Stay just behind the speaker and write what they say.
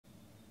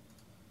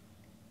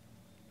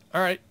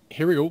All right,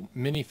 here we go.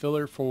 Mini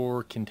filler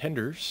for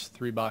Contenders,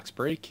 3-box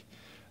break.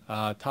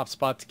 Top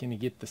spot's going to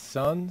get the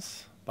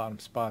Suns. Bottom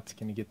spot's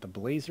going to get the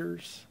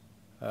Blazers.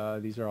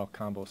 These are all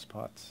combo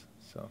spots,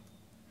 so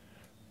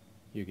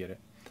you get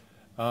it.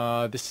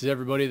 This is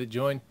everybody that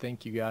joined.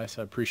 Thank you guys.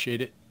 I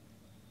appreciate it.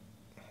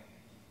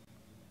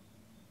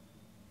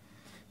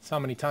 That's how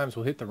many times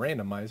we'll hit the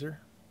randomizer.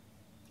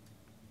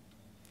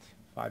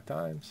 5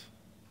 times.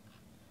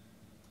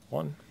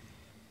 1,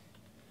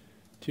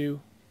 2,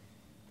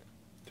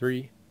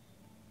 3,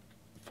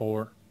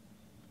 4,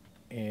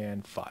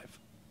 and 5.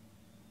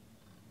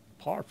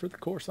 Par for the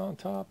course on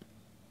top.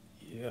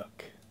 Yuck.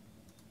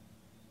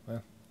 Well,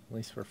 at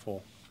least we're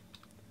full.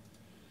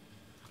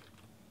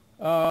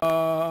 Par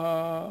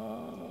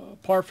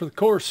for the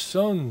course.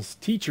 Suns,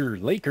 Teacher,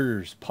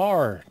 Lakers,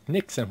 Par,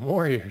 Knicks, and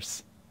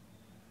Warriors.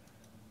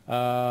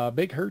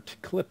 Big Hurt,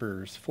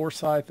 Clippers,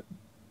 Forsyth,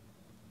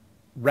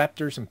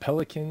 Raptors and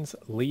Pelicans,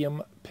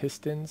 Liam,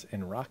 Pistons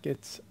and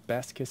Rockets,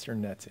 Bass Kisser,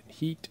 Nets and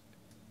Heat,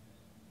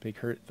 Big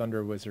Hurt,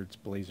 Thunder, Wizards,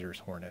 Blazers,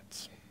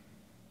 Hornets.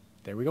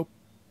 There we go.